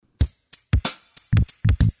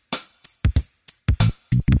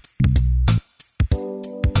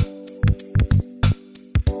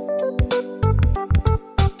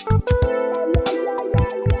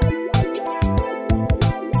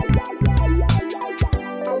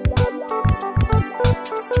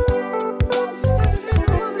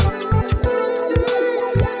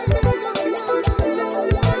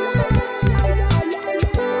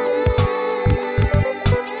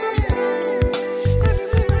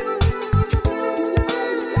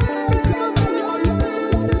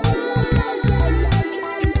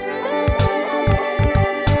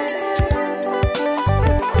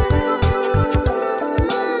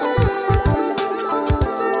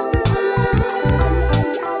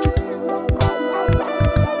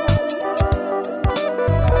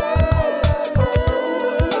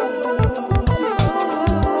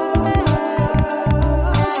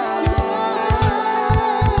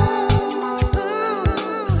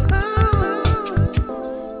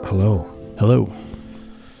Hello. Hello.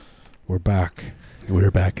 We're back.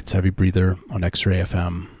 We're back. It's Heavy Breather on X-Ray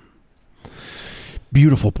FM.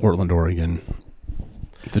 Beautiful Portland, Oregon.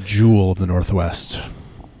 The jewel of the Northwest.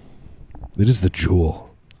 It is the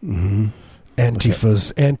jewel. Mm-hmm.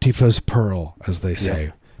 Antifa's pearl, as they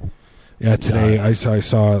say. Yeah, today I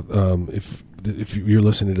saw if you're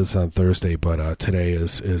listening to this on Thursday, but today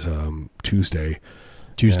is Tuesday.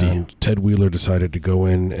 And Ted Wheeler decided to go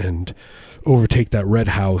in and overtake that red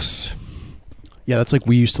house. Yeah, that's like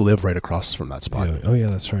we used to live right across from that spot. Yeah. Oh yeah,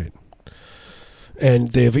 that's right. And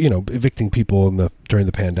they've evicting people during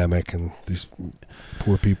the pandemic and these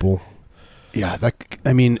poor people. Yeah,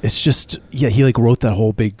 it's just he like wrote that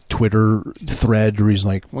whole big Twitter thread where he's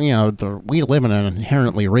like, we live in an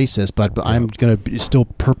inherently racist, but I'm gonna still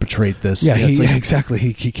perpetrate this. Yeah, exactly.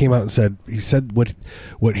 He came out and said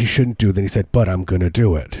what he shouldn't do. Then he said, but I'm gonna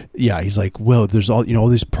do it. Yeah, he's like, well, there's all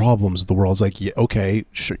these problems in the world. It's like, yeah, okay,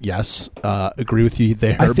 sure, yes, agree with you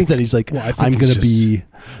there. But then he's like, I'm gonna be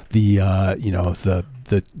the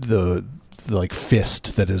like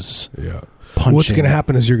fist that is punching. What's going to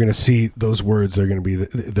happen is you're going to see those words. They're going to be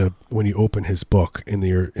the when you open his book in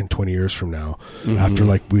 20 years from now, after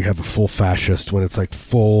like we have a full fascist, when it's like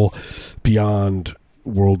full beyond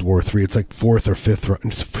World War III. It's like Fourth or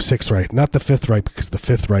Sixth Reich, not the Fifth Reich, because the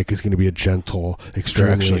Fifth Reich is going to be a gentle, extremely.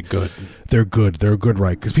 They're actually good. They're good. They're a good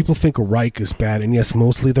Reich, because people think a Reich is bad, and yes,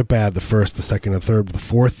 mostly they're bad. The first, the second, and third. The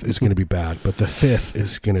fourth is going to be bad, but the fifth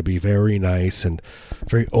is going to be very nice and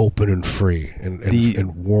very open and free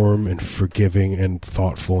and warm and forgiving and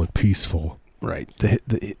thoughtful and peaceful. Right.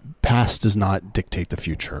 The past does not dictate the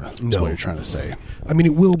future. That's what you're trying to say. I mean,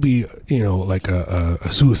 it will be, like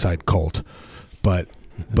a suicide cult. But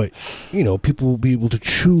people will be able to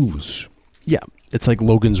choose. Yeah, it's like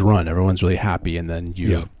Logan's Run. Everyone's really happy, and then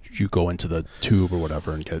you go into the tube or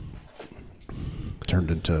whatever and get turned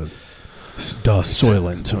into dust,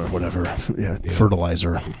 soylent or whatever. Yeah,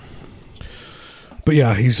 fertilizer. But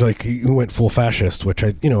yeah, he's like he went full fascist, which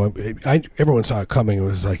everyone saw it coming. It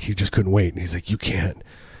was like he just couldn't wait, and he's like, you can't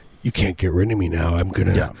get rid of me now. I'm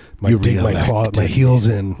gonna dig my heels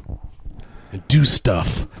in. And do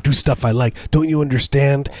stuff I like. Don't you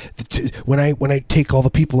understand? When I take all the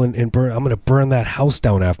people and burn, I'm going to burn that house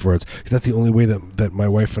down afterwards. That's the only way that my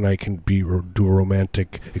wife and I can do a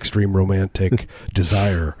extreme romantic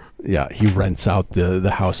desire. Yeah, he rents out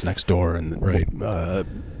the house next door and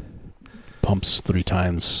pumps 3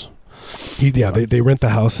 times. They rent the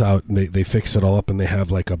house out and they fix it all up, and they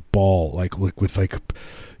have like a ball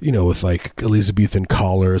with Elizabethan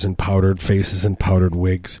collars and powdered faces and powdered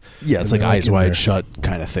wigs. Yeah, it's like Eyes Wide Shut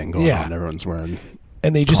kind of thing going on. Everyone's wearing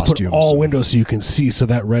and they just put all windows so you can see, so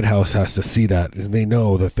that red house has to see that, and they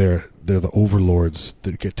know that they're the overlords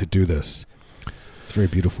that get to do this. It's very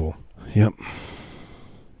beautiful. Yep.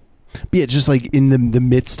 But yeah, just like in the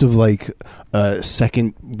midst of like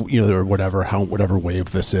second, or whatever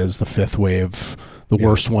wave this is, the fifth wave, the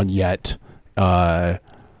worst one yet.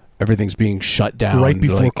 Everything's being shut down right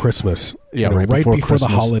before Christmas. Yeah, right before Christmas. The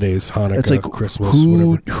holidays, Hanukkah, it's like Christmas.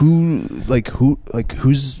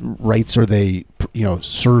 Whose rights are they,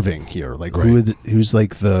 serving here? Like who's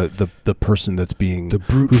like the person that's being the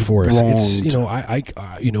brute force? Wronged. It's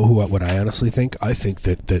what I honestly think. I think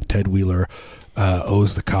that Ted Wheeler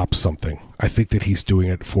owes the cops something. I think that he's doing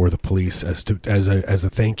it for the police as a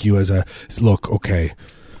thank you, look, okay.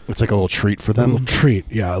 It's like a little treat for them. A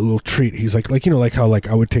little treat. He's like how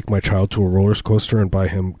I would take my child to a roller coaster and buy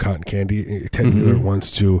him cotton candy. Ted Wheeler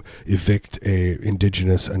wants to evict a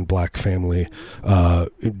indigenous and black family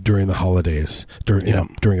during the holidays,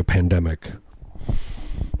 during a pandemic.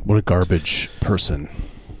 What a garbage person.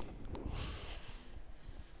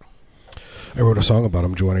 I wrote a song about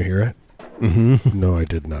him. Do you want to hear it? Mm-hmm. No, I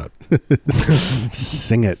did not.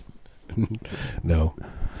 Sing it. No.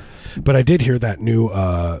 But I did hear that new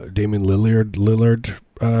Damian Lillard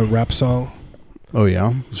rap song. Oh,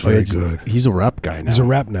 yeah? It's very good. He's a rap guy now. He's a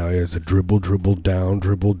rap now. He has a dribble down,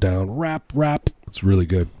 rap. It's really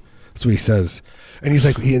good. That's what he says. And he's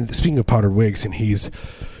like, speaking of powdered wigs, and he's,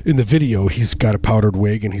 in the video, he's got a powdered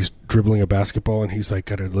wig, and he's dribbling a basketball, and he's like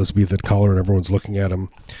got a Elizabethan collar, and everyone's looking at him.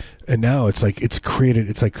 And now it's like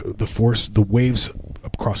the waves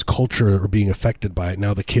across culture are being affected by it.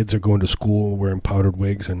 Now the kids are going to school wearing powdered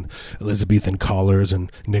wigs and Elizabethan collars and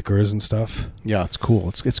knickers and stuff. Yeah, it's cool.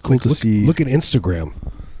 It's cool to see. Look at Instagram.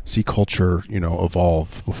 See culture,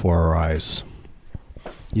 evolve before our eyes.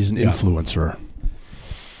 He's an influencer.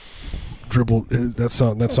 Dribble, that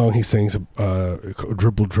song he sings,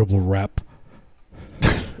 dribble rap.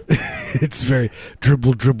 It's very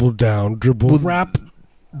dribble down, rap.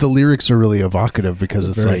 the lyrics are really evocative because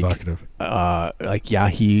it's very like,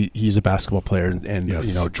 evocative. He's a basketball player, and Yes.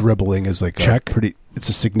 you know, dribbling is like it's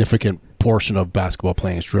a significant portion of basketball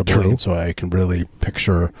playing is dribbling. True. So I can really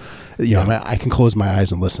picture, I can close my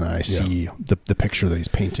eyes and listen, and I see the picture that he's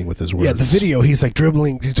painting with his words. Yeah, the video, he's like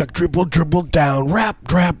dribbling. He's like dribble down, rap,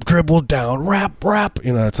 dribble down, rap.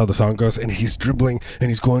 You know, that's how the song goes. And he's dribbling and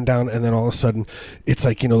he's going down, and then all of a sudden, it's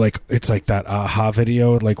like, you know, like it's like that Aha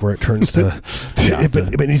video, like where it turns to.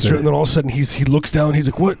 But he's and then all of a sudden he looks down. He's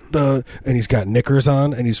like, what the? And he's got knickers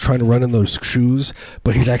on, and he's trying to run in those shoes,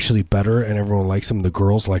 but he's actually better, and everyone likes him. The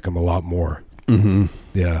girls like him a lot more. Mm-hmm.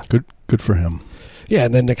 Yeah, good for him. Yeah,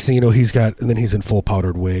 and then next thing you know, he's in full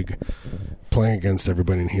powdered wig, playing against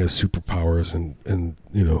everybody, and he has superpowers, and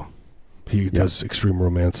you know, he does extreme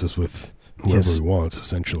romances with whoever he wants,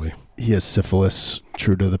 essentially. He has syphilis,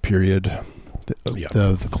 true to the period,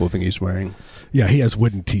 the clothing he's wearing. Yeah, he has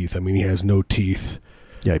wooden teeth. I mean, he has no teeth.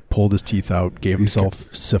 Yeah, he pulled his teeth out, gave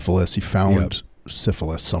himself syphilis. He found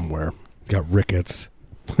syphilis somewhere. Got rickets.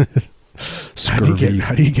 Scurvy.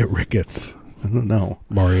 How do you get rickets? I don't know.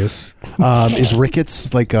 Marius. Is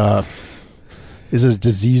rickets like is it a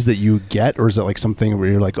disease that you get, or is it like something where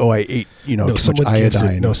you're like, oh, I ate, too much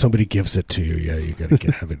iodine? Somebody gives it to you. Yeah, you got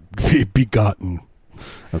to have it begotten.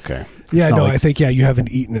 Okay. Yeah, no, I think you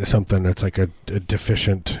haven't eaten something. It's like a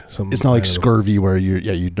deficient. It's not like scurvy where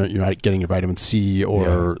you're not getting your vitamin C,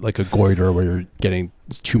 or like a goiter where you're getting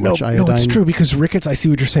too much iodine. No, it's true, because rickets. I see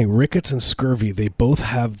what you're saying. Rickets and scurvy, they both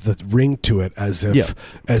have the ring to it, as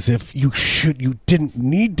if you didn't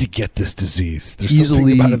need to get this disease. There's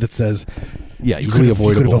something about it that says, easily avoidable.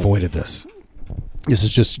 You could have avoided this. This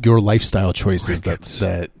is just your lifestyle choices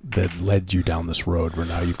that led you down this road where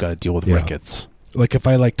now you've got to deal with rickets. Like if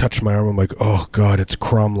I touch my arm, I'm like, oh God, it's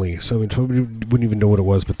Cromley. So somebody wouldn't even know what it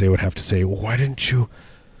was, but they would have to say, well, why didn't you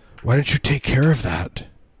take care of that?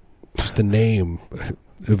 Just the name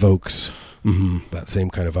evokes that same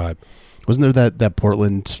kind of vibe. Wasn't there that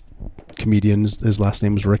Portland comedian? His last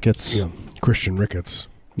name was Ricketts. Yeah, Christian Ricketts.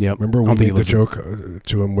 Yeah, remember when the joke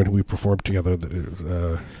to him when we performed together that it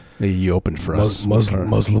was, he opened for us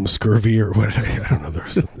Muslim scurvy or what? I don't know. There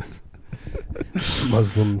was something.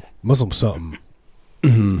 Muslim something.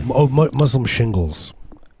 Mm-hmm. Oh, Muslim shingles.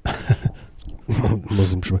 But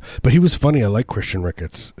he was funny. I like Christian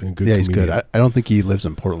Ricketts. And good he's good. I don't think he lives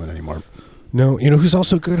in Portland anymore. No, who's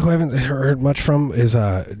also good, who I haven't heard much from, is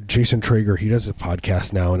Jason Traeger. He does a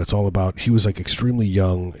podcast now, and it's all about, he was extremely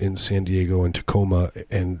young in San Diego and Tacoma,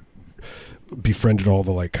 and befriended all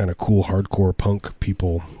the kind of cool hardcore punk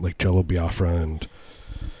people like Jello Biafra and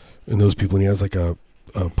those people, and he has a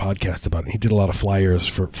podcast about it. He did a lot of flyers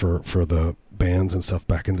for the bands and stuff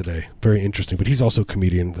back in the day. Very interesting. But he's also a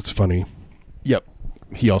comedian. That's funny. Yep.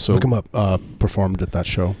 He also look him up. Performed at that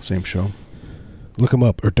show, same show. Look him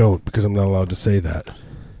up, or don't, because I'm not allowed to say that.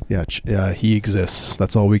 Yeah, he exists.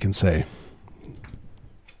 That's all we can say.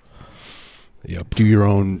 Yep. Do your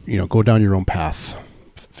own, go down your own path.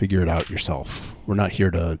 Figure it out yourself. We're not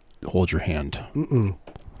here to hold your hand. Mm-mm.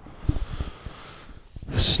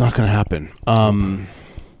 This is not going to happen.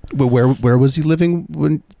 But where was he living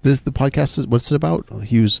when the podcast is? What's it about?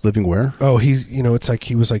 He was living where? Oh, he's it's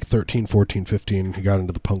he was 13, 14, 15. He got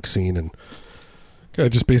into the punk scene and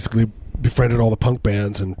just basically befriended all the punk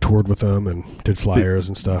bands and toured with them and did flyers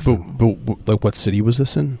and stuff. But what city was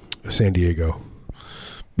this in? San Diego.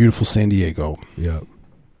 Beautiful San Diego. Yeah.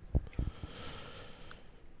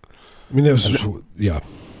 I mean,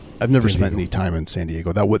 I've never spent any time in San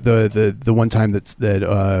Diego. That the one time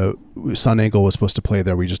that Sun Angle was supposed to play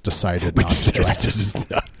there, we just decided not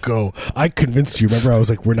to go. I convinced you. Remember, I was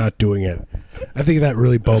like, "We're not doing it." I think that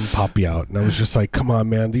really bummed Poppy out, and I was just like, "Come on,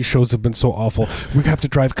 man! These shows have been so awful. We have to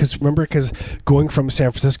drive." Because going from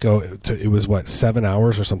San Francisco it was 7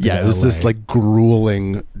 hours or something. Yeah, it was this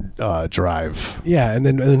grueling drive. Yeah, and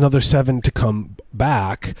then another 7 to come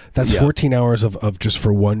back. That's 14 hours of just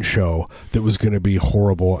for one show that was going to be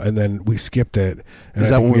horrible, and then we skipped it. And Is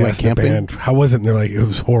that when we went camping? Band, how was it? And they're like, it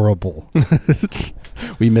was horrible.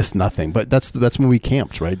 We missed nothing, but that's when we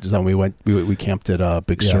camped, right? Is that when we camped at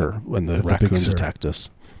Big Sur when the raccoons attacked us?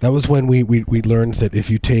 That was when we learned that if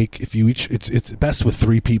you each it's best with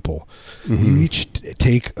 3 people. Mm-hmm. You each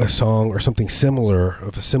take a song or something similar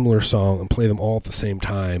of a similar song and play them all at the same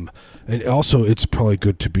time. And also, it's probably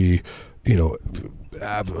good to be,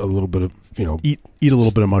 have a little bit of eat a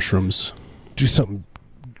little bit of mushrooms, do something,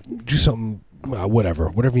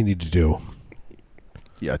 whatever you need to do.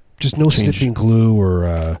 Yeah, just no sniffing glue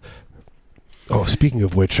or. Speaking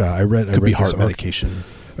of which, I read be heart medication.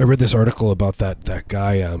 I read this article about that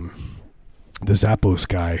guy, the Zappos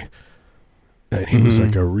guy, And he was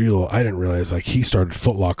like a real, I didn't realize, like, he started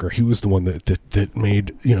Foot Locker. He was the one that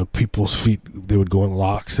made, people's feet, they would go in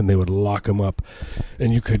locks and they would lock them up.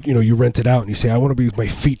 And you could, you rent it out and you say, I want my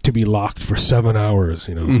feet to be locked for 7 hours,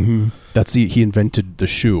 That's he invented the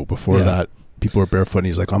shoe. Before that, people were barefoot, and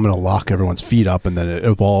he's like, I'm going to lock everyone's feet up. And then it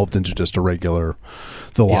evolved into just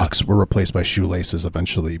the locks were replaced by shoelaces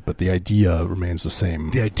eventually, but the idea remains the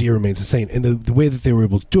same. The idea remains the same. And the way that they were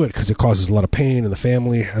able to do it, because it causes a lot of pain, and the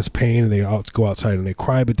family has pain, and they go outside and they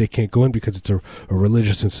cry, but they can't go in because it's a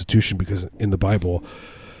religious institution, because in the Bible,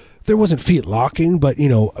 there wasn't feet locking, but,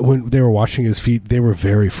 when they were washing his feet, they were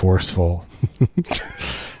very forceful. It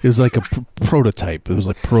was like a prototype. It was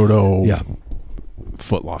like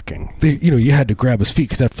foot locking. You had to grab his feet,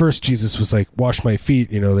 because at first Jesus was like, wash my feet,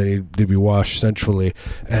 they need to be washed centrally,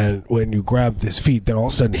 and when you grabbed his feet, then all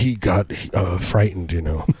of a sudden he got frightened.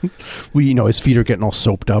 His feet are getting all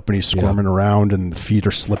soaped up and he's squirming around, and the feet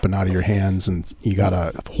are slipping out of your hands, and you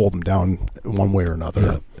gotta hold them down one way or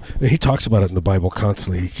another. And he talks about it in the Bible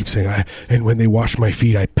constantly. He keeps saying, and when they washed my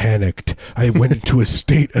feet, I panicked. I went into a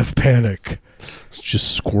state of panic. It's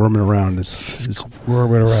just squirming around, his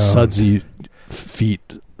sudsy feet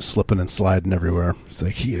slipping and sliding everywhere. It's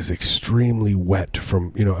like he is extremely wet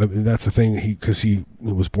from, that's the thing, because he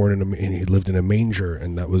was born and he lived in a manger,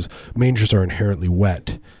 and mangers are inherently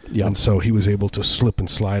wet. Yeah. And so he was able to slip and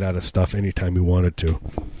slide out of stuff anytime he wanted to.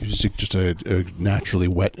 He was just a naturally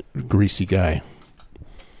wet, greasy guy.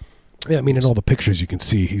 Yeah, in all the pictures you can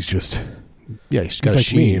see, he's just... Yeah, he's got like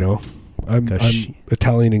sheen. Me, I'm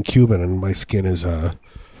Italian and Cuban, and my skin is...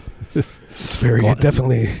 it's very...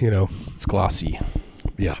 definitely, It's glossy.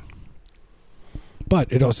 Yeah.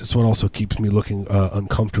 But it's what also keeps me looking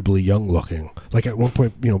uncomfortably young looking. Like at one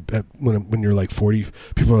point, when you're like 40,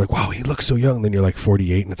 people are like, wow, he looks so young. And then you're like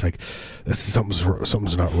 48, and it's like,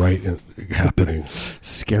 something's not right happening.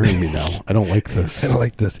 Scaring me now. I don't like this. I don't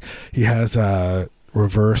like this. He has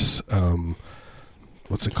reverse,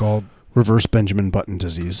 what's it called? Reverse Benjamin Button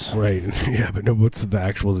disease. Right. Yeah, but no, what's the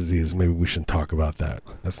actual disease? Maybe we shouldn't talk about that.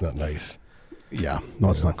 That's not nice. Yeah. No,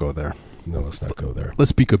 let's not go there. No, let's not go there.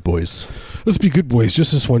 Let's be good boys. Let's be good boys.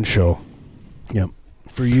 Just this one show. Yep.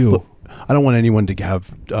 For you. Look, I don't want anyone to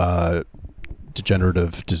have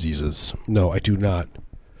degenerative diseases. No, I do not.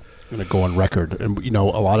 I'm going to go on record. And, a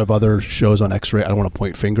lot of other shows on X-Ray, I don't want to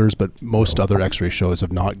point fingers, but most other X-Ray shows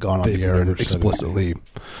have not gone on the air and explicitly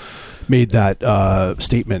made that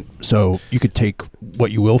statement. So you could take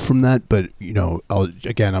what you will from that, but, I'm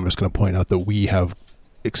just going to point out that we have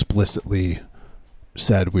explicitly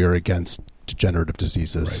said we are against degenerative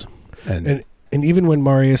diseases. Right. And even when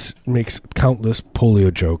Marius makes countless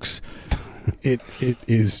polio jokes, it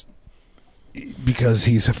is because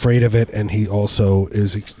he's afraid of it, and he also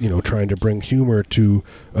is trying to bring humor to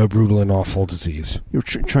a brutal and awful disease. You're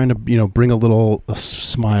trying to bring a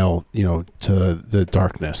smile to the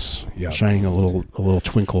darkness, shining a little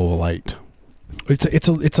twinkle of a light. It's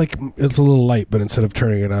a little light, but instead of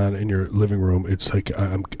turning it on in your living room, it's like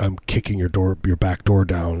I'm kicking your back door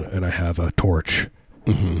down, and I have a torch.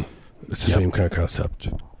 Mm-hmm. It's the same kind of concept.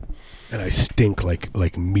 And I stink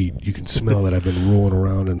like meat. You can smell that I've been rolling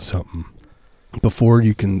around in something. Before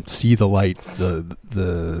you can see the light,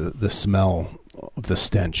 the smell of the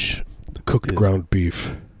stench, the cooked ground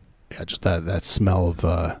beef. Yeah, just that smell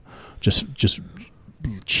of just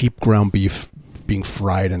cheap ground beef being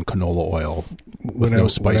fried in canola oil with no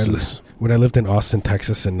spices. When I lived in Austin,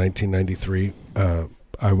 Texas in 1993,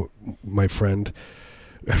 my friend,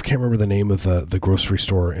 I can't remember the name of the grocery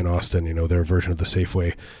store in Austin, their version of the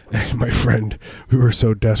Safeway. And my friend, we were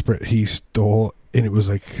so desperate, he stole, and it was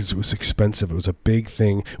like, because it was expensive. It was a big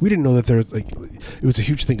thing. We didn't know that it was a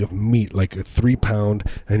huge thing of meat, like a 3-pound,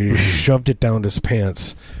 and he shoved it down his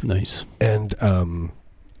pants. Nice. And,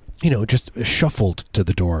 just shuffled to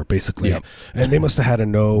the door, basically. Yep. And they must have had a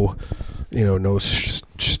no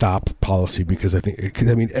stop policy, because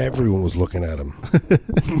everyone was looking at him,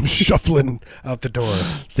 shuffling out the door.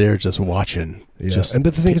 They're just watching. Yeah.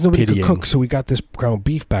 But the thing is, nobody could cook, so we got this ground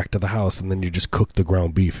beef back to the house, and then you just cooked the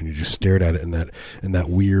ground beef, and you just stared at it in that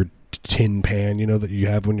weird tin pan, that you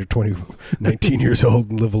have when you're 19 years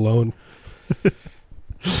old and live alone.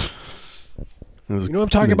 I'm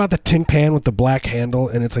talking about the tin pan with the black handle,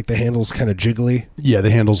 and it's like the handle's kind of jiggly. Yeah,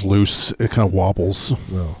 the handle's loose. It kind of wobbles.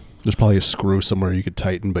 Oh. There's probably a screw somewhere you could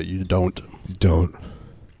tighten, but you don't. You don't.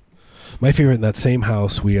 My favorite in that same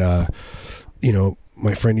house, we,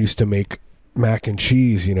 my friend used to make mac and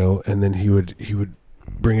cheese, and then he would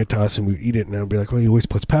bring it to us, and we'd eat it, and I'd be like, well, he always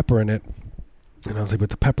puts pepper in it. And I was like, but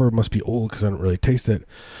the pepper must be old because I don't really taste it.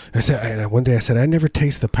 One day I said, I never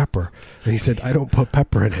taste the pepper. And he said, I don't put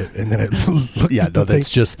pepper in it. And then I looked at the that's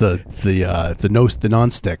just the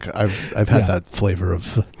nonstick. I've had that flavor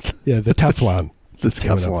of the Teflon. The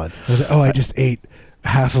Teflon. I was like, I just ate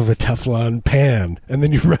half of a Teflon pan. And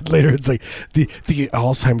then you read later, it's like the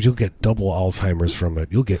Alzheimer's, you'll get double Alzheimer's from it.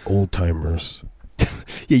 You'll get old timers.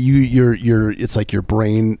 Yeah, you're it's like your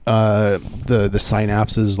brain, the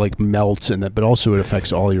synapses like melt, but also it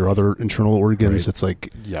affects all your other internal organs. Right. It's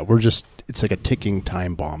like, it's like a ticking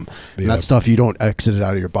time bomb. And that stuff, you don't exit it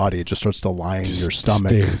out of your body. It just starts to line your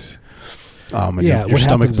stomach. Stays. And your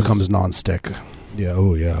stomach becomes nonstick. Yeah.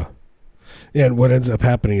 Oh yeah. Yeah, and what ends up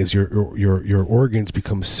happening is your organs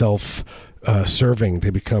become self-serving. They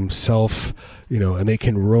become and they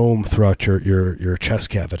can roam throughout your chest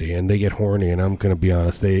cavity, and they get horny. And I'm going to be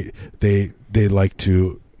honest, they like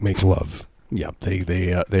to make love. Yeah, they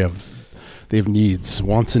have needs,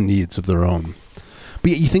 wants and needs of their own.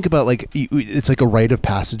 But you think about it's like a rite of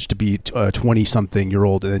passage to be a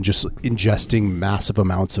 20-something-year-old and then just ingesting massive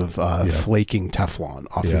amounts of flaking Teflon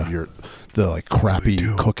off of the crappy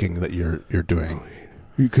cooking that you're doing.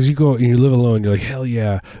 Because you go and you live alone, you're like, hell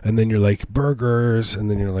yeah, and then you're like burgers, and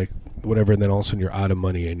then you're like whatever, and then all of a sudden you're out of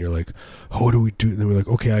money, and you're like, oh, what do we do? And then we're like,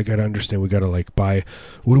 okay, I gotta understand, we gotta buy,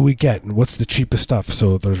 what do we get, and what's the cheapest stuff?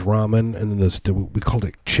 So there's ramen, and then there's we called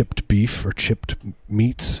it chipped beef or chipped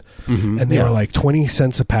meats, and they were like 20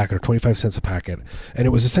 cents a packet or 25 cents a packet, and it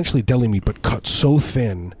was essentially deli meat but cut so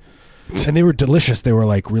thin, and they were delicious. They were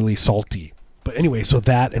like really salty, but anyway, so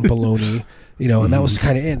that and bologna. And that was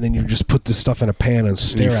kind of it. And then you just put this stuff in a pan and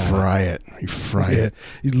stare at it. You fry it.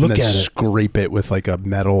 You look at it. Scrape it with like a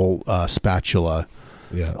metal spatula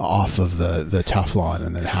off of the Teflon,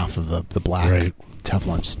 and then half of the black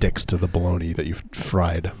Teflon sticks to the bologna that you've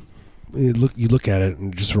fried. You look at it,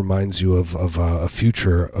 and it just reminds you of a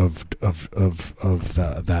future of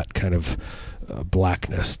that kind of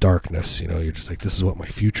blackness, darkness. You're just like, this is what my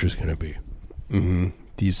future is going to be. Mm-hmm.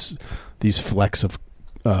 These flecks of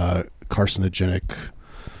carcinogenic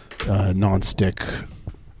non-stick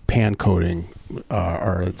pan coating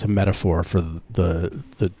it's a metaphor for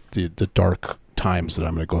the dark times that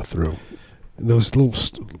I'm going to go through. Those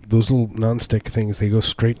little non-stick things, they go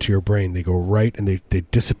straight to your brain. They go right, and they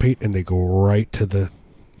dissipate, and they go right to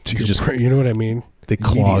your brain. You know what I mean? They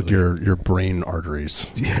clog your brain arteries.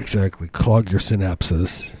 Yeah, exactly. Clog your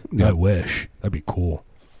synapses. Yep. I wish. That'd be cool.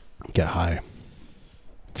 Get high.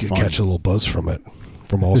 You catch a little buzz from it.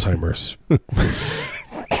 From Alzheimer's.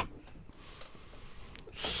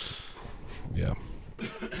 Yeah.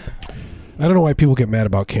 I don't know why people get mad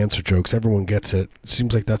about cancer jokes. Everyone gets it. It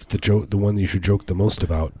seems like that's the one you should joke the most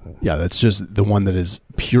about. Yeah, that's just the one that is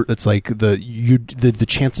pure. It's like the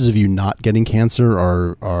chances of you not getting cancer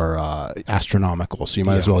are astronomical. So you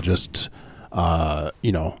might as well just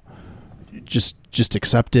just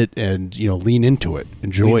accept it and lean into it,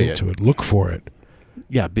 enjoy it, look for it.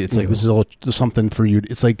 Yeah, it's like this is all something for you.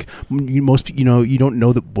 It's like you don't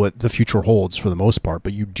know what the future holds for the most part,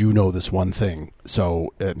 but you do know this one thing.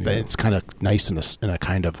 So it's kind of nice in a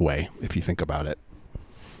kind of way if you think about it.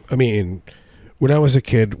 I mean, when I was a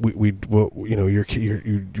kid, you'd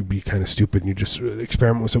be kind of stupid and you just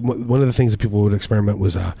experiment. So one of the things that people would experiment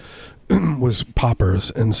was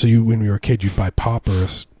poppers, and so when you were a kid, you'd buy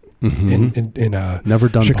poppers in never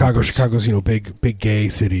done Chicago. poppers. Chicago's big gay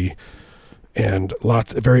city. And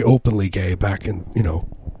very openly gay back in,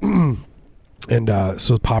 and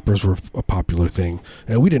so poppers were a popular thing,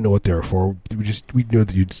 and we didn't know what they were for. We knew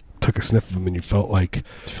that you took a sniff of them and you felt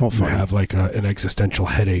you have like an existential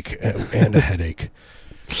headache and a headache.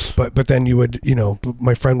 But then you would,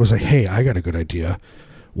 my friend was like, hey, I got a good idea.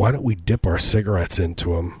 Why don't we dip our cigarettes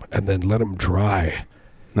into them and then let them dry?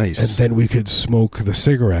 Nice. And then we could smoke the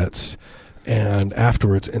cigarettes. And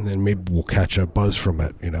afterwards, and then maybe we'll catch a buzz from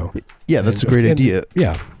it, Yeah, that's a great idea.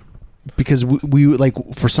 Yeah. Because we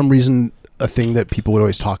for some reason, a thing that people would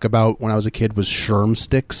always talk about when I was a kid was Sherm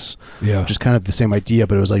sticks. Yeah. Which is kind of the same idea,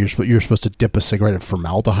 but it was like you're supposed to dip a cigarette in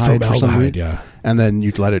formaldehyde for some reason. Yeah. And then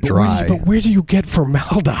you'd let it dry. But where do you get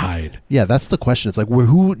formaldehyde? Yeah, that's the question. It's like,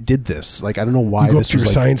 who did this? Like, I don't know why you go this up to was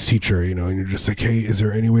your science teacher, and you're just like, hey, is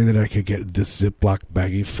there any way that I could get this Ziploc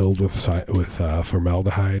baggie filled with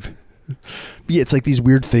formaldehyde? Yeah, it's like these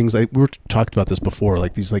weird things. Like we were talked about this before,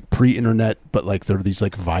 like these pre-internet, but there are these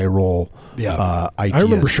viral ideas. I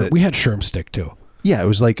remember we had Sherm stick too. Yeah, it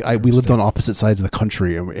was like we lived on opposite sides of the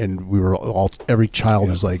country, and we were all every child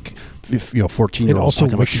is 14-year-olds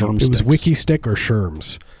talking about Sherm sticks. It was Wiki Stick or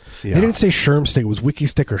Sherms. Yeah. They didn't say Sherm stick. It was Wiki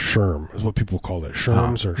Stick or Sherm is what people called it.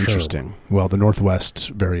 Sherms or Sherm. Interesting. Well, the Northwest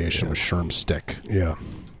variation was Sherm stick. Yeah.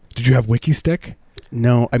 Did you have WikiStick?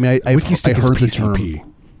 No, I mean I heard the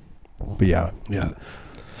term, but yeah.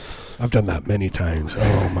 I've done that many times.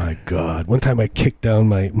 Oh my God! One time I kicked down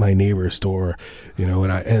my neighbor's door,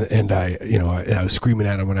 and I was screaming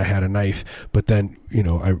at him when I had a knife. But then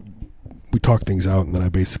we talked things out, and then I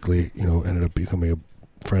basically ended up becoming a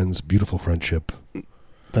beautiful friendship.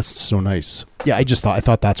 That's so nice. Yeah, I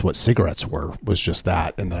thought that's what cigarettes was just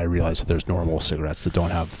that, and then I realized that there's normal cigarettes that don't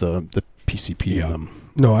have the PCP in them.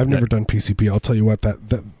 No, I've never done PCP. I'll tell you what, that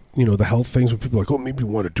the health things when people are like, oh, maybe you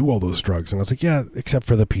want to do all those drugs, and I was like, yeah, except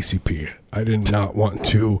for the PCP. I did not want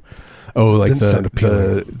to. Oh, like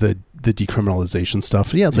the decriminalization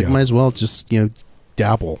stuff. Yeah, it's like might as well just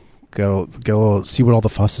dabble, go see what all the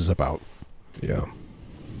fuss is about. Yeah,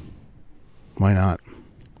 why not?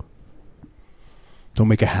 Don't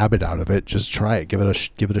make a habit out of it. Just try it. Give it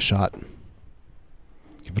a shot.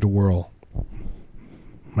 Give it a whirl.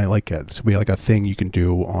 Might like it. It's gonna be like a thing you can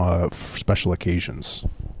do for special occasions.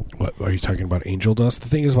 What are you talking about? Angel dust. The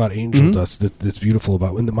thing is about angel dust that's beautiful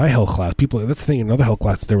about in my health class. People, that's the thing. In another health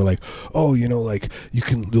class, they were like, "Oh, like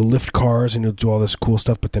you'll lift cars and you'll do all this cool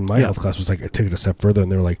stuff." But then my health class was like, I take it a step further,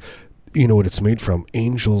 and they were like, "You know what it's made from?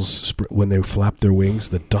 Angels, when they flap their wings,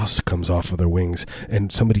 the dust comes off of their wings,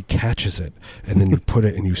 and somebody catches it, and then you put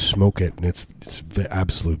it and you smoke it, and it's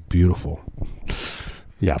absolutely beautiful."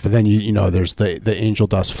 Yeah, but then there's the angel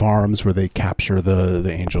dust farms where they capture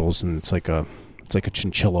the angels, and it's like a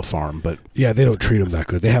chinchilla farm. But yeah, they don't treat them that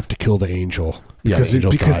good. They have to kill the angel because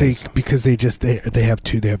they have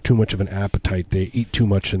too much of an appetite. They eat too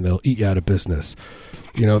much and they'll eat you out of business.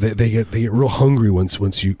 They get real hungry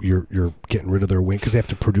once you're getting rid of their wing because they have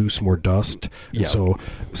to produce more dust. Yeah. So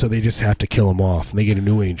they just have to kill them off, and they get a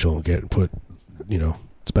new angel and put.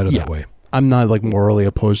 It's better that way. I'm not like morally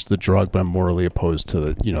opposed to the drug, but I'm morally opposed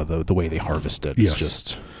to the way they harvest it. It's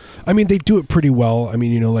just. I mean, they do it pretty well. I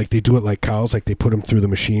mean, like they do it like cows. Like they put them through the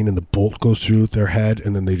machine, and the bolt goes through their head,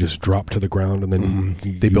 and then they just drop to the ground, and then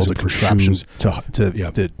they build a contraption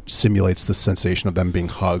that simulates the sensation of them being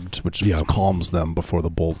hugged, which calms them before the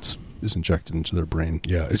bolt is injected into their brain.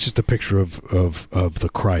 Yeah, it's just a picture of the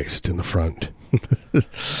Christ in the front.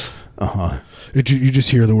 You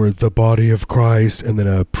just hear the word "the body of Christ" and then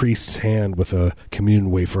a priest's hand with a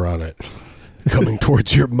communion wafer on it coming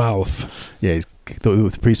towards your mouth. Yeah,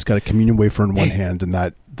 the priest's got a communion wafer in one hand and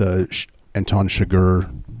the Anton Chigurh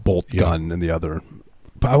bolt gun in the other.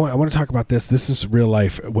 But I want to talk about this. This is real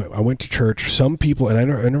life. I went to church. Some people, and I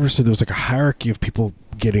never said there was like a hierarchy of people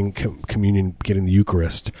getting communion, getting the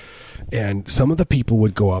Eucharist. And some of the people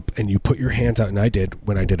would go up and you put your hands out, and I did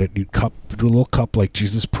when I did it. You'd do a little cup like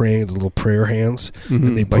Jesus praying, the little prayer hands.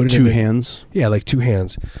 And they put like two hands? Yeah, like two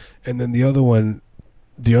hands. And then the other one,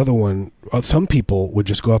 some people would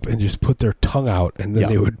just go up and just put their tongue out, and then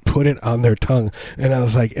they would put it on their tongue. And I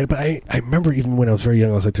was like, but I remember even when I was very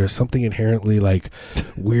young, I was like, there's something inherently like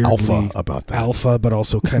weirdly alpha about that. Alpha, but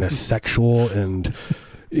also kind of sexual and,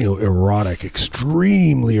 erotic,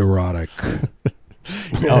 extremely erotic.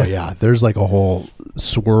 Oh yeah, there's like a whole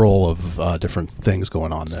swirl of different things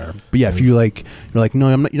going on there. But yeah, if you're like, no,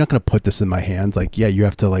 you're not going to put this in my hand. Like, yeah, you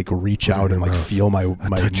have to like reach out and like feel my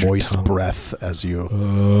moist breath as you.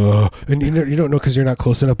 And you don't know because you're not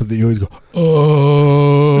close enough, but you always go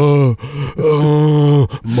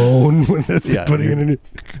moan when that's putting it in.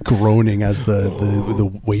 Groaning as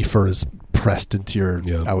the wafer is pressed into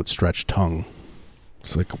your outstretched tongue.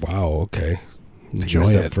 It's like, wow, okay. Enjoy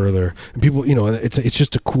it further, and people, it's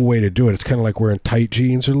just a cool way to do it. It's kind of like wearing tight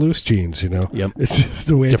jeans or loose jeans, Yep. It's just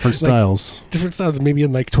the way. Different styles. Maybe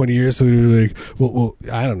in like 20 years, so we'll like, well,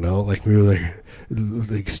 I don't know, like maybe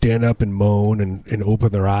like stand up and moan and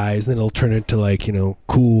open their eyes, and then it'll turn into like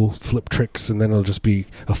cool flip tricks, and then it'll just be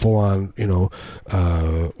a full on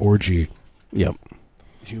orgy. Yep.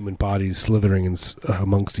 Human bodies slithering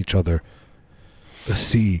amongst each other. A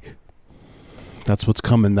sea. That's what's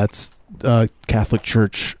coming. That's Catholic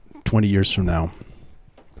Church 20 years from now.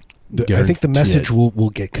 I think the message will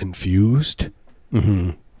get confused.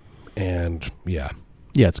 Mm-hmm. And yeah,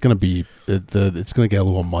 it's going to be it's going to get a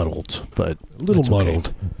little muddled, but a little muddled.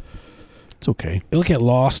 Okay. It's okay. It'll get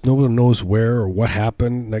lost. Nobody knows where or what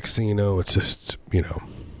happened. Next thing you know, it's just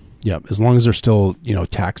Yeah, as long as they're still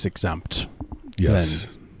tax exempt. Yes,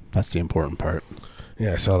 then that's the important part.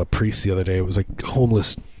 Yeah, I saw the priest the other day. It was like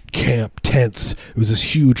homeless camp tents. It was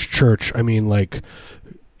this huge church. I mean, like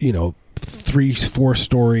 3-4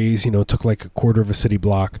 stories. Took like a quarter of a city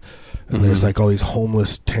block, and there's like all these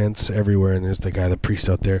homeless tents everywhere. And there's the priest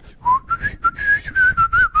out there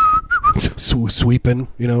sweeping.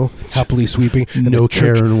 Happily sweeping. And no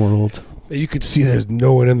care in the world. You could see there's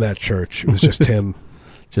no one in that church. It was just him,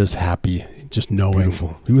 just happy. just knowing.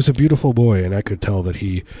 Beautiful. He was a beautiful boy, and I could tell that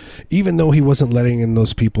he, even though he wasn't letting in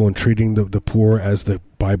those people and treating the poor as the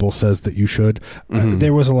Bible says that you should,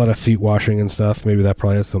 there was a lot of feet washing and stuff. Maybe that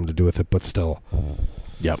probably has something to do with it, but still.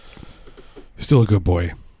 Yep. Still a good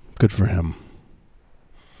boy. Good for him.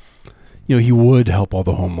 You know, he would help all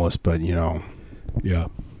the homeless, but, you know, yeah,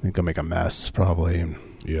 I think he'll make a mess probably, and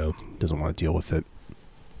doesn't want to deal with it.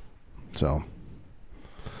 So,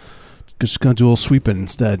 just going to do a little sweeping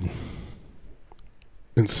instead.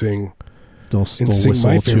 And sing. Sing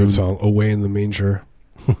my favorite song, Away in the Manger.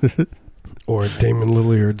 Or Damon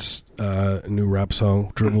Lillard's new rap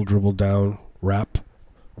song, Dribble, Dribble Down, Rap.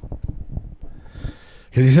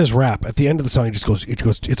 Because he says rap. At the end of the song, it goes,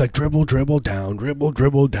 it's like dribble, dribble down, rap,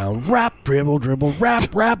 dribble, dribble,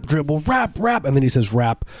 rap, dribble, rap. And then he says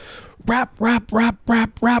rap, like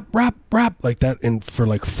that for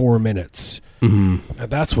like 4 minutes. Mm-hmm.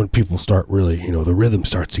 And that's when people start really, you know, the rhythm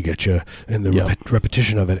starts to get you and the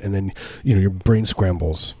repetition of it. And then, you know, your brain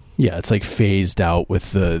scrambles. Yeah, it's like phased out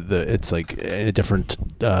with the it's like a different,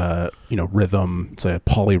 you know, rhythm. It's like a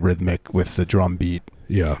polyrhythmic with the drum beat.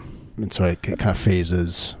 Yeah. And so it kind of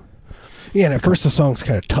phases. Yeah, and at first the song's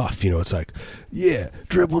kind of tough, you know. It's like,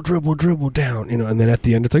 dribble, dribble, dribble down, you know. And then at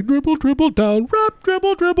the end, it's like dribble, dribble down, rap,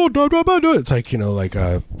 dribble, dribble down. It's like, you know, like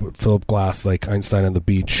Philip Glass, like Einstein on the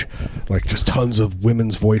Beach, like just tons of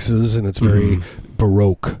women's voices, and it's very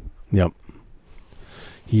Baroque. Yep.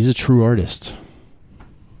 He's a true artist.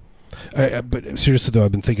 But seriously though,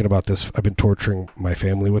 I've been thinking about this. I've been torturing my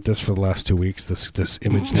family with this for the last 2 weeks. This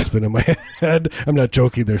image that's been in my head. I'm not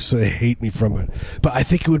joking. They hate me from it. But I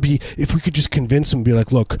think it would be if we could just convince them, be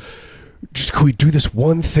like, look, just could we do this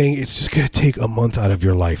one thing? It's just gonna take a month out of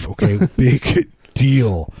your life, okay? Big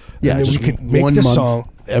deal. Yeah, and then just we could make this song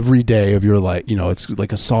every day of your life. You know, it's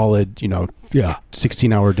like a solid, you know,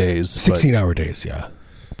 16-hour days. 16-hour days, yeah.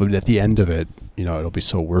 But at the end of it, you know, it'll be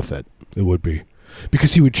so worth it. It would be.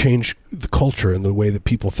 Because he would change the culture and the way that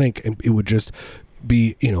people think, and it would just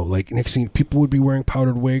be, you know, like next thing people would be wearing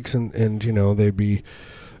powdered wigs and you know, they'd be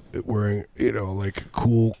wearing, you know, like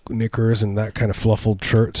cool knickers and that kind of fluffled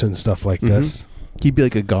shirts and stuff like this. He'd be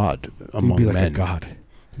like a god among men. He'd be like a god.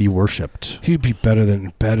 Be worshipped. He'd be better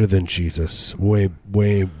than Jesus. Way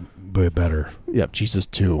better. Yep, Jesus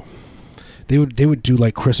too. They would do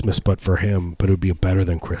like Christmas, but for him, but it would be better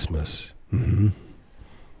than Christmas. Mm-hmm.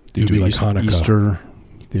 It would be like Hanukkah. Easter.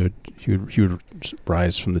 He would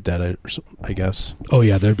rise from the dead, I guess. Oh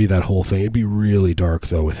yeah, there'd be that whole thing. It'd be really dark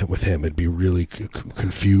though with him. It'd be really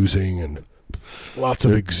confusing and lots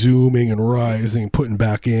of exhuming and rising, putting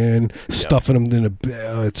back in, stuffing him in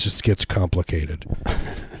it just gets complicated.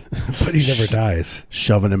 But he never dies.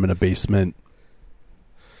 Shoving him in a basement,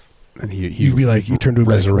 and you'd be like, you turn to him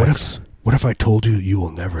resurrects. Like, what if I told you you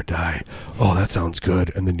will never die? Oh, that sounds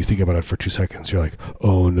good. And then you think about it for 2 seconds. You're like,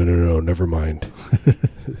 oh, no, never mind.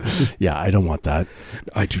 Yeah, I don't want that.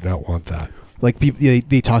 I do not want that. Like people,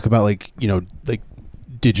 they talk about like, you know, like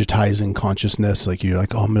digitizing consciousness. Like you're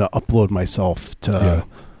like, oh, I'm going to upload myself to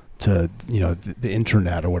you know, the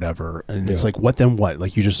internet or whatever. And it's like, what then what?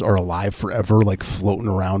 Like you just are alive forever, like floating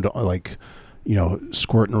around, like, you know,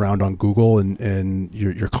 squirting around on Google, and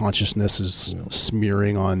your consciousness is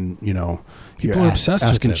smearing on, you know, people are obsessed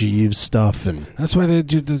asking with Jeeves stuff, and that's why they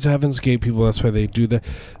do the Heaven's Gate people. That's why they do that.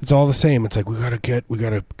 It's all the same. It's like we gotta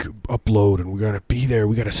upload, and we gotta be there.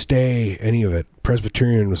 We gotta stay. Any of it.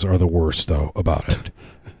 Presbyterians are the worst though about it.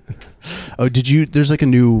 Oh, did you? There's like a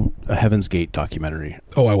new Heaven's Gate documentary.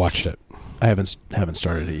 Oh, I watched it. I haven't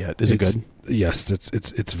started it yet. Is it good? Yes,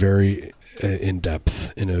 it's very in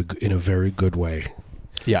depth in a very good way.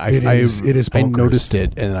 Yeah, it is. I noticed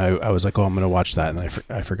it, and I was like, oh, I'm going to watch that, and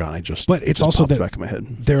I forgot. But it's also that back in my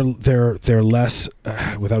head. They're less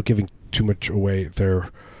without giving too much away. They're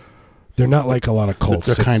not like a lot of cults.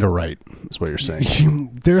 They're kind of right, is what you're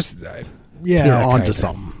saying. They're onto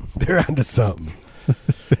something. They're onto something.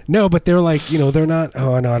 No, but they're like, you know, they're not.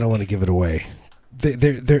 Oh no, I don't want to give it away.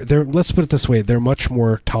 They're let's put it this way. They're much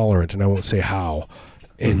more tolerant, and I won't say how.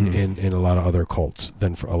 In a lot of other cults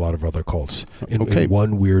than for a lot of other cults in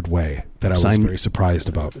one weird way that I was very surprised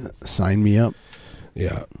about. Sign me up.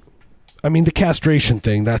 Yeah. I mean, the castration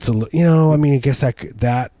thing, that's I guess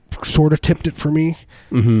that sort of tipped it for me.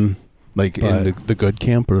 Mm-hmm. Like in the good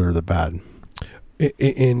camp or the bad?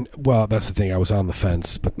 Well, that's the thing. I was on the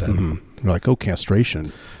fence, but then you're like, oh,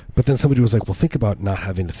 castration. But then somebody was like, well, think about not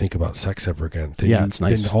having to think about sex ever again. It's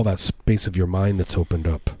nice. Then all that space of your mind that's opened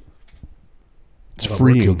up. It's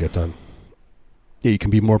free. You'll get done. Yeah, you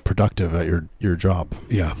can be more productive at your job.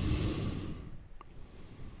 Yeah.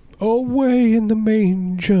 Away in the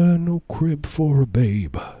manger, no crib for a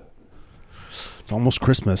babe. It's almost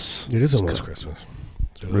Christmas. It is almost Christmas.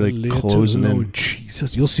 Really closing in.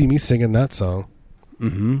 Jesus, you'll see me singing that song.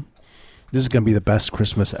 Mm-hmm. This is going to be the best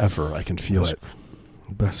Christmas ever. I can feel it.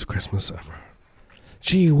 Best Christmas ever.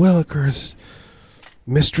 Gee Willikers,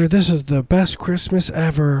 Mister, this is the best Christmas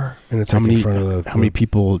ever. And it's how like many, in front of how many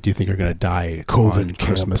people do you think are going to die COVID on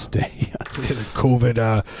Christmas Day?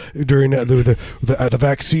 COVID during the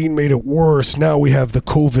vaccine made it worse. Now we have the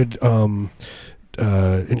COVID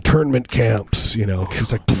internment camps. You know,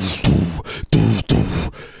 it's like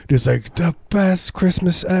it's like the best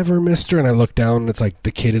Christmas ever, Mister. And I look down, and it's like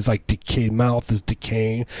the kid is like decayed, mouth is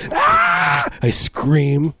decaying. Ah! I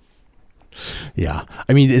scream. Yeah,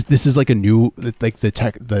 I mean, this is like a new, like the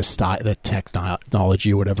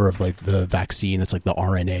technology or whatever of like the vaccine. It's like the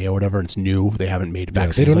RNA or whatever. And it's new. They haven't made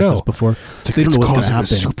vaccines like this before. It's like they don't know what's going to happen. A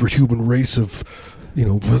superhuman race of,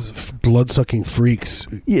 blood-sucking freaks.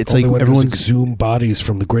 Yeah, it's like everyone's exhume bodies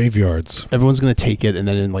from the graveyards. Everyone's going to take it, and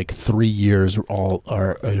then in like 3 years, all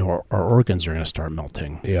our organs are going to start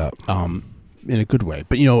melting. Yeah, in a good way.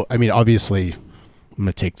 But I mean, obviously, I'm going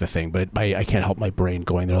to take the thing, but I can't help my brain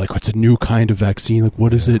going there. Like, what's a new kind of vaccine? Like,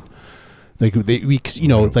 what is it? Like they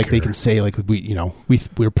can say like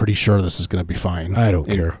we're pretty sure this is going to be fine. I don't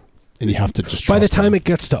care. And you have to just by the time it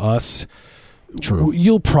gets to us. True.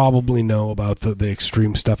 You'll probably know about the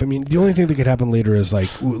extreme stuff. I mean, the only thing that could happen later is like,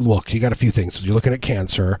 look, you got a few things. You're looking at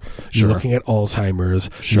cancer. You're looking at Alzheimer's.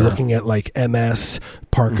 You're looking at like MS,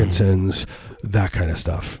 Parkinson's, that kind of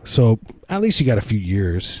stuff. So at least you got a few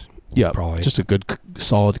years. Yeah, probably just a good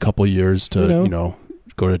solid couple years to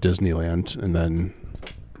go to Disneyland and then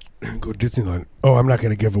go to Disneyland. Oh, I'm not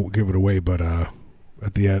going to give it away, but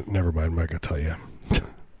at the end, never mind. I'm not going to tell you.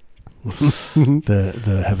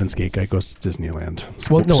 the Heaven's Gate guy goes to Disneyland.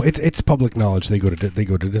 Well, no, it's public knowledge. They go to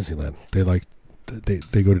Disneyland. They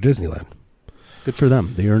go to Disneyland. Good for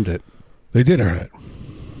them. They earned it. They did earn it.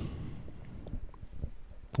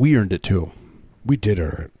 We earned it too. We did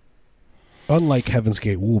earn it. Unlike Heaven's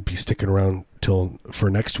Gate, we'll be sticking around for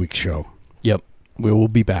next week's show. Yep, we will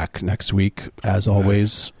be back next week as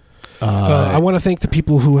always. I want to thank the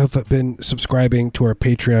people who have been subscribing to our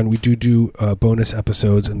Patreon. We do bonus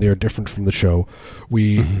episodes, and they are different from the show.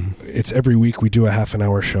 It's every week we do a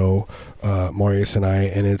half-an-hour show, Marius and I,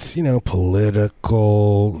 and it's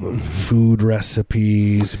political, food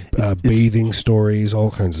recipes, bathing stories, all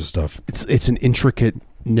kinds of stuff. It's an intricate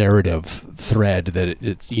narrative thread that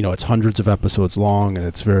it's hundreds of episodes long, and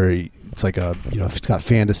it's like a it's got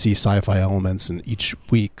fantasy, sci-fi elements, and each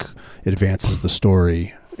week it advances the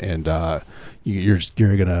story. And you're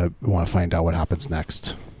gonna want to find out what happens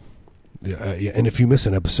next. Yeah, and if you miss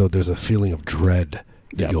an episode, there's a feeling of dread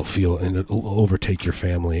that you'll feel, and it'll overtake your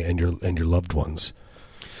family and your loved ones.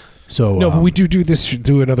 So no, but we do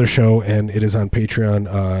another show, and it is on Patreon.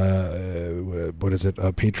 What is it?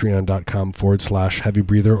 Patreon.com/Heavy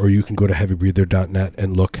Breather, or you can go to heavybreather.net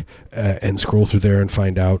and look and scroll through there and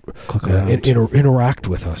find out. Click around. And interact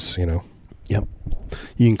with us. Yep.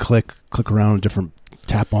 You can click around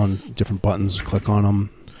tap on different buttons, click on them,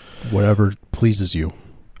 whatever pleases you.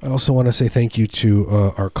 I also want to say thank you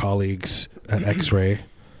to our colleagues at X-Ray.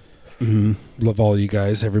 Love all you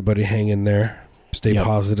guys. Everybody hang in there. Stay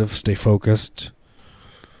positive. Stay focused.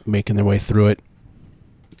 Making their way through it.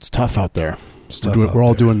 It's tough out there. We're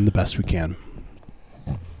all doing the best we can.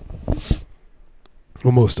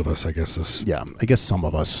 Well, most of us, I guess. Yeah, I guess some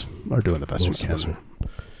of us are doing the best we can.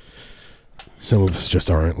 Some of us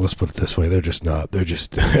just aren't. Let's put it this way. They're just not. They're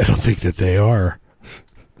just, I don't think that they are.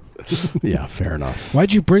 Yeah, fair enough.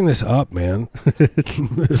 Why'd you bring this up, man?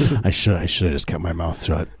 I should have just kept my mouth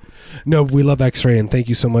shut. No, we love X-Ray, and thank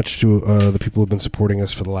you so much to the people who've been supporting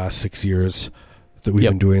us for the last 6 years that we've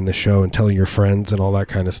been doing the show and telling your friends and all that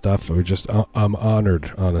kind of stuff. I'm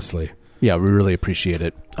honored, honestly. Yeah, we really appreciate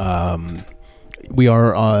it. We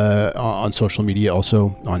are on social media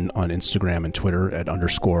also, on Instagram and Twitter at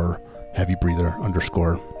 _Heavy Breather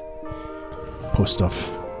 _ post stuff.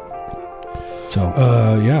 So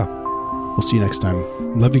yeah, we'll see you next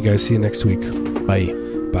time. Love you guys. See you next week. Bye.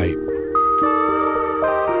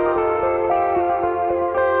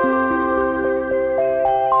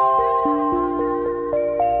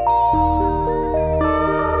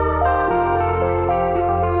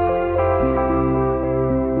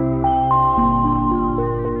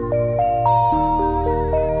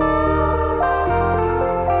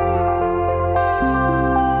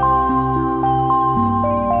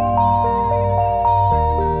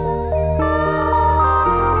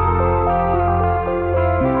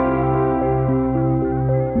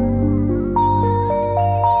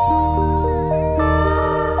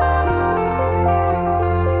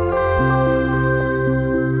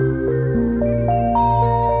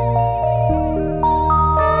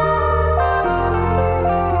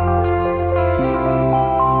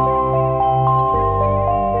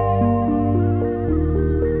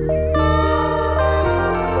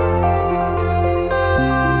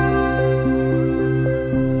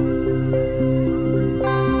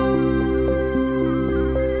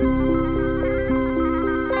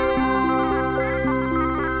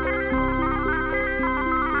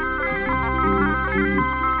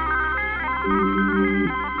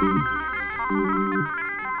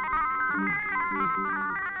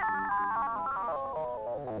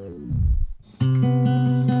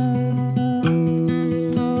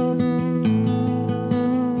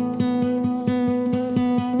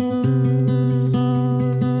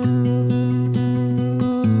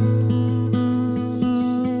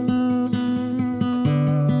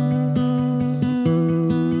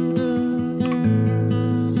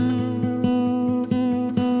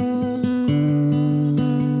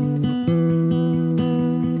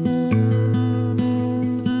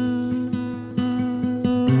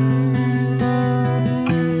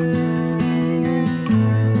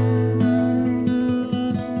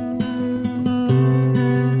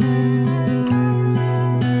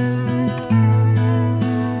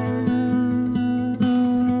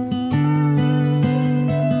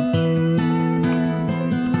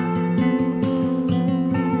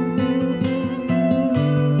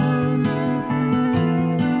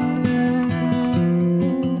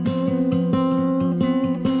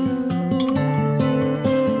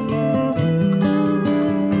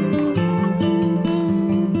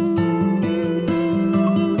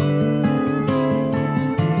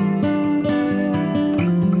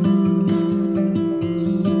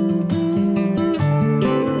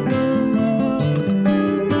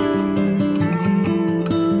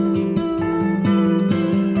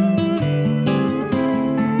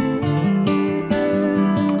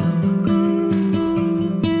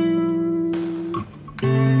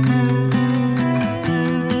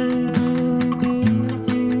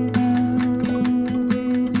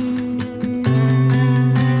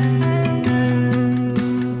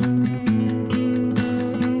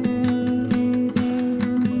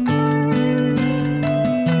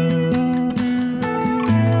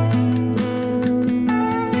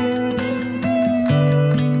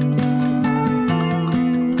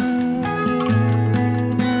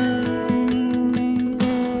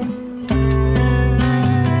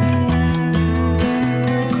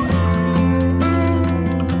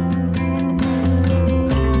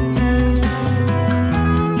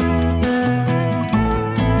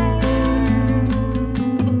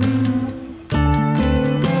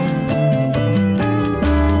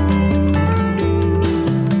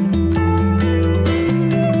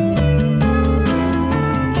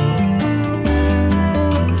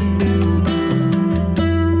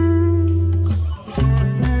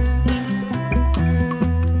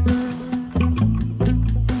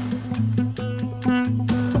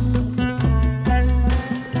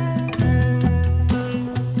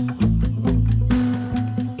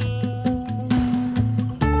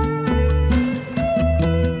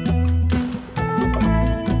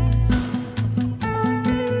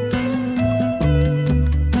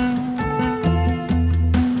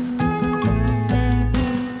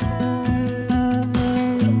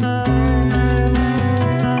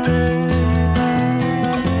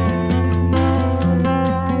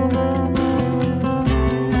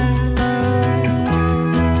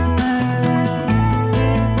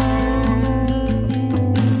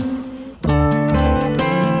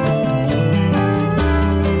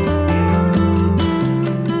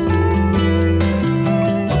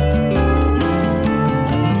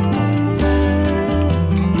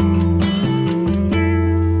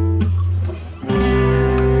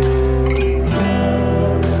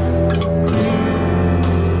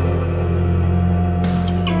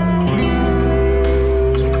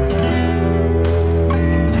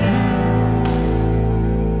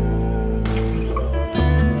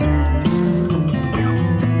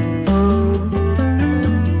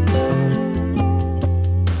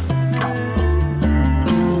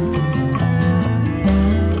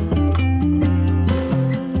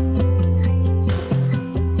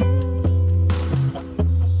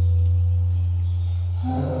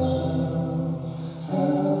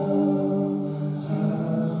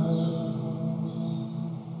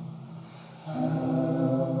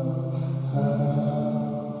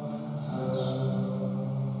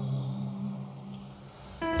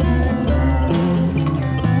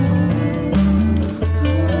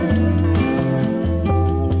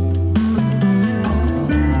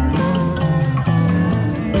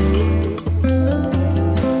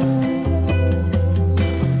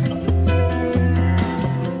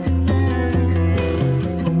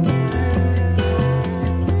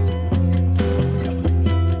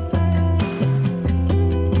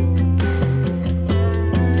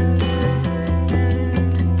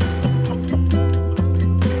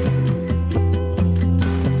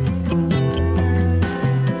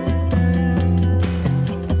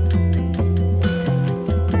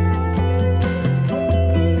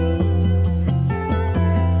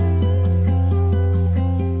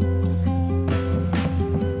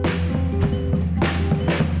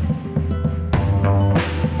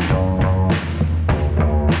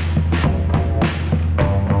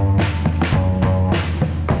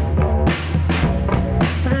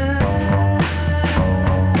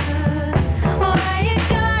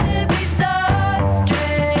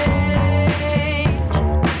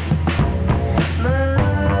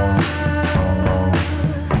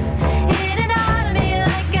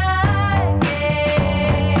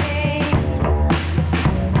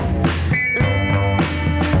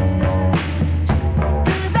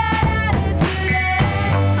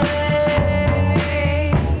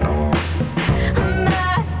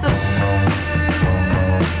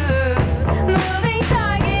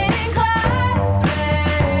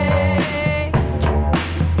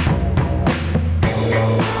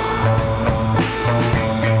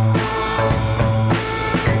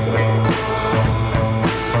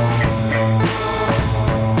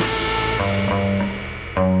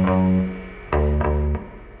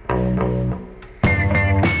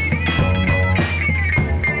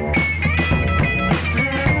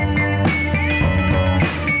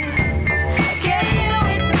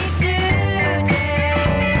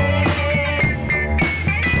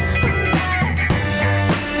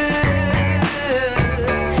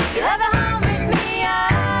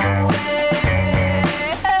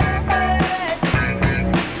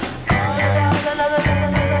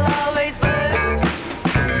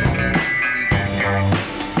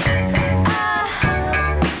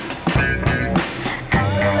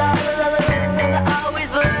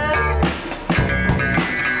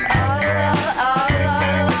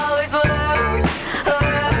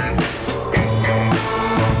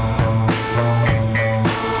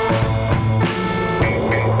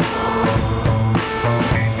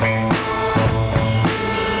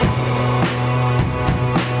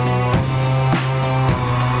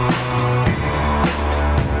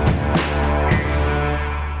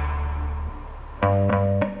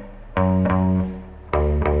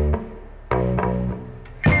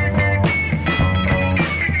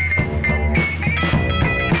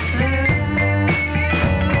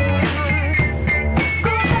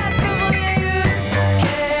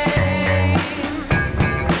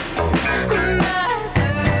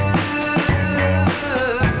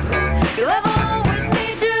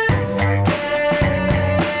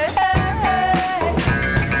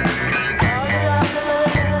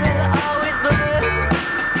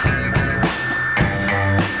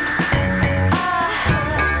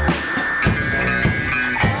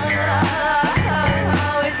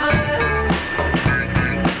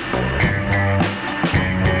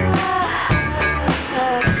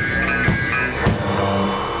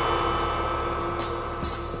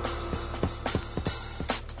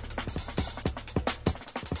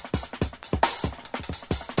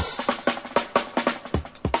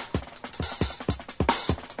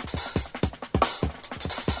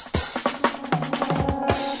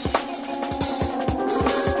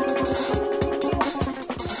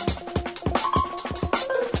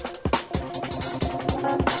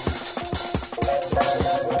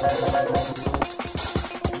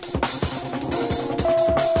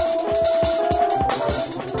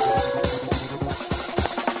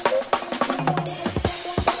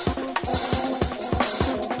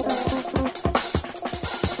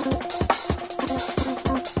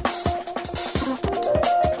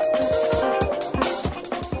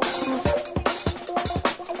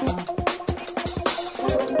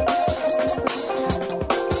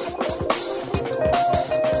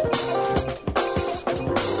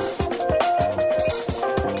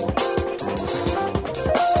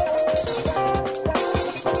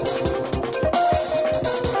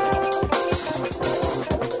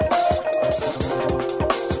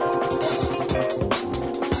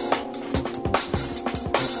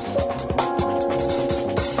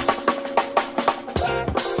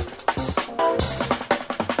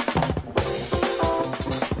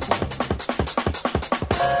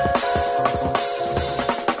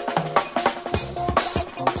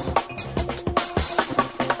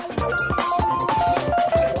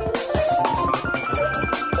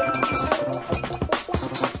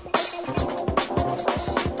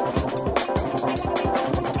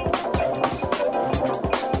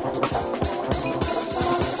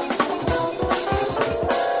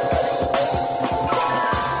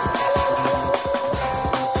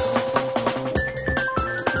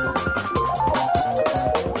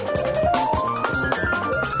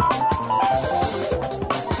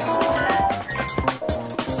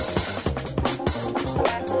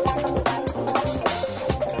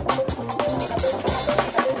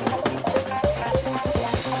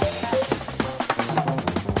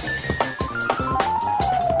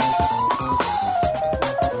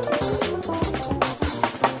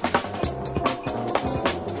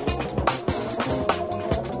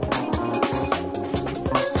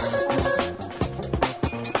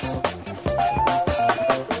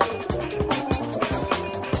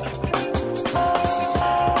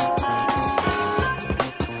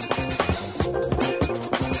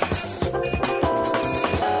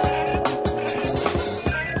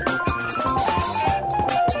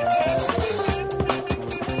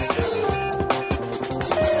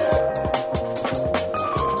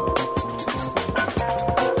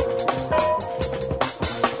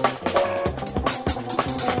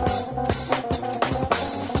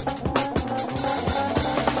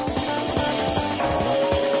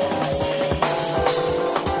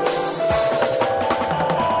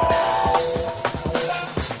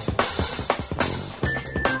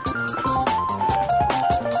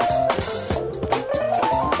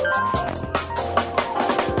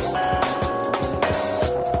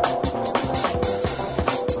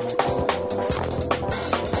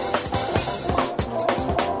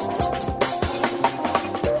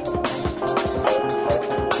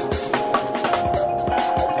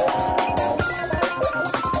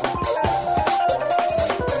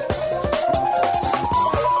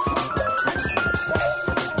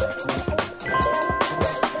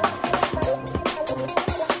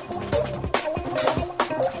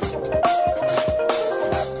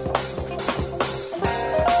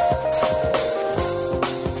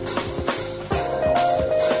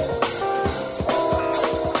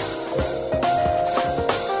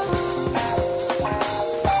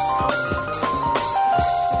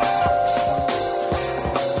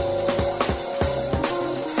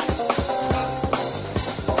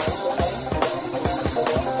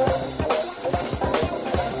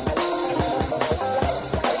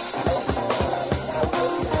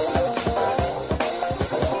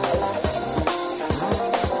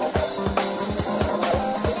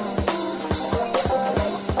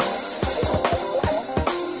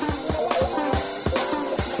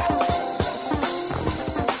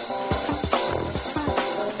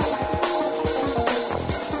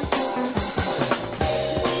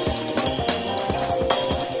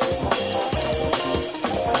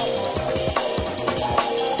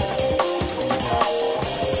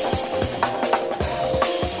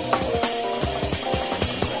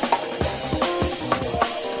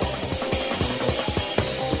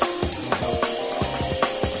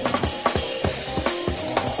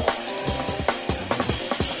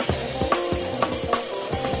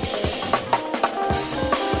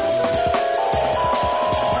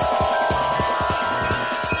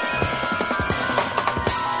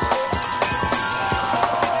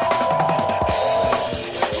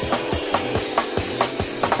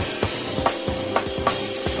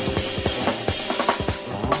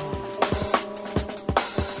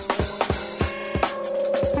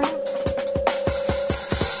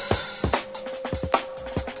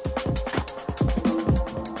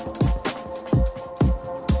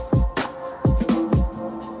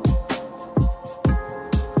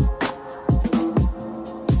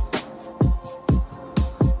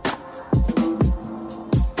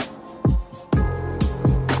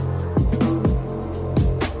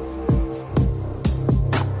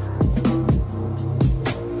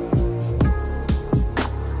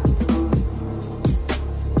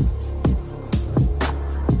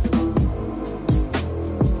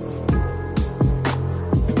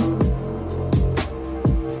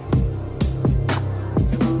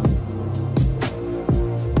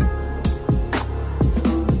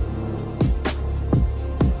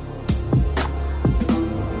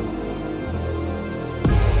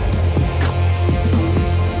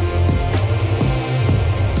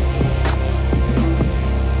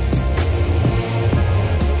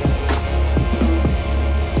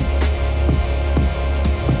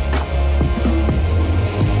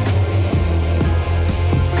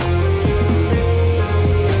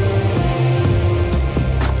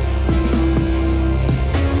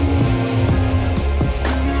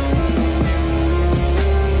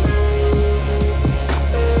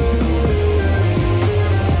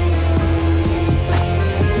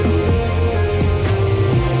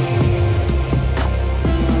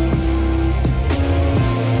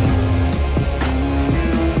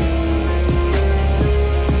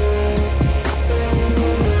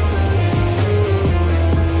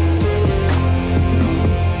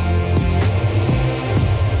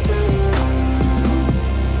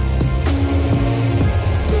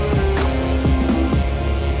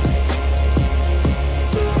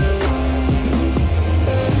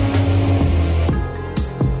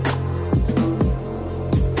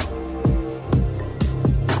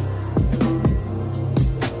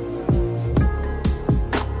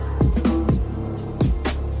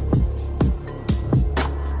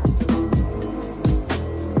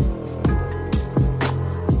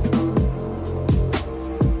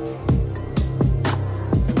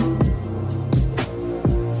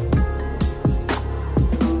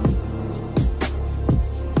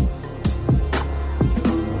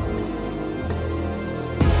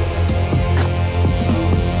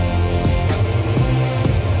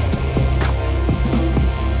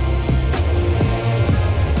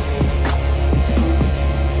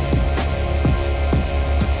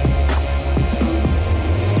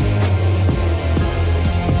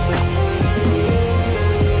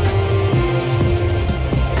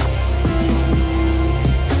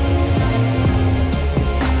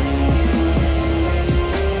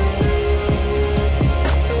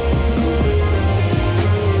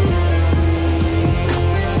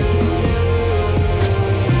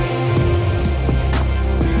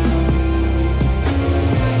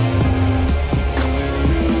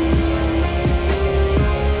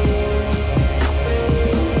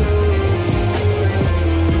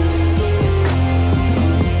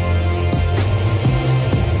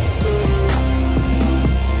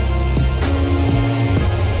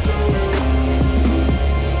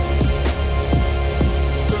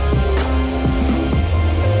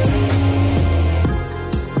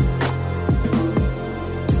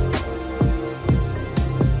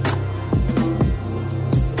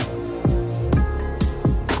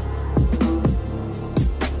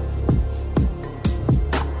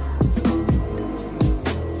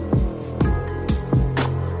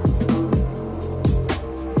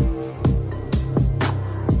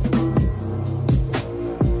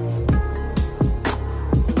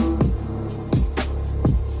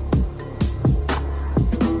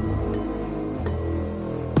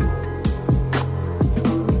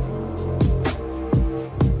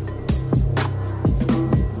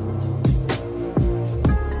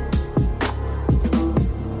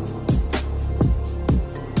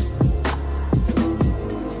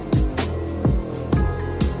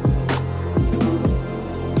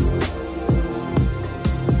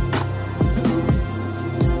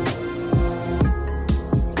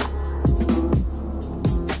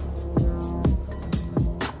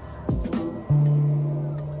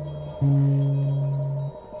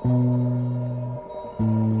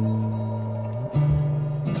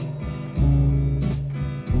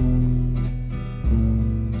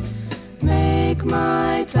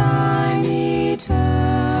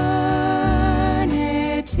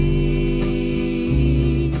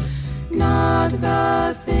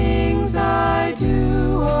 not the things I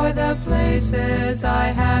do or the places I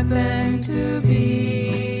happen to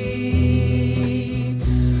be,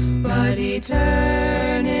 but eternity,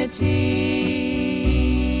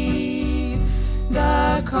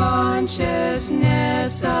 the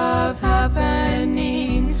consciousness of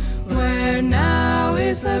happening, where now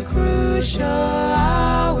is the crucial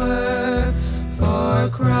hour for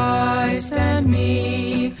Christ and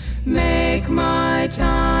me. Make my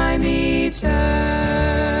time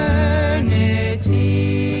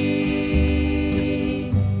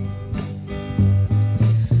eternity.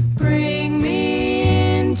 Bring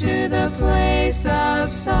me into the place of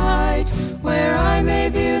sight, where I may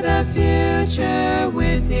view the future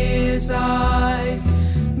with His eyes.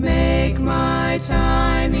 Make my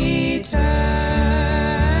time eternity.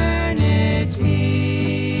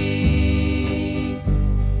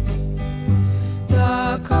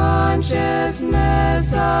 The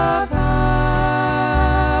consciousness of happening,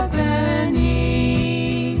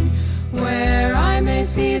 where I may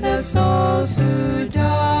see the souls who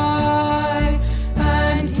die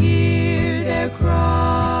and hear their cry.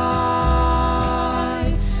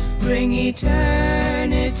 Bring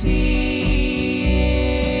eternity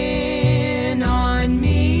in on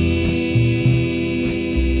me.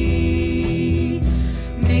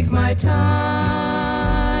 Make my time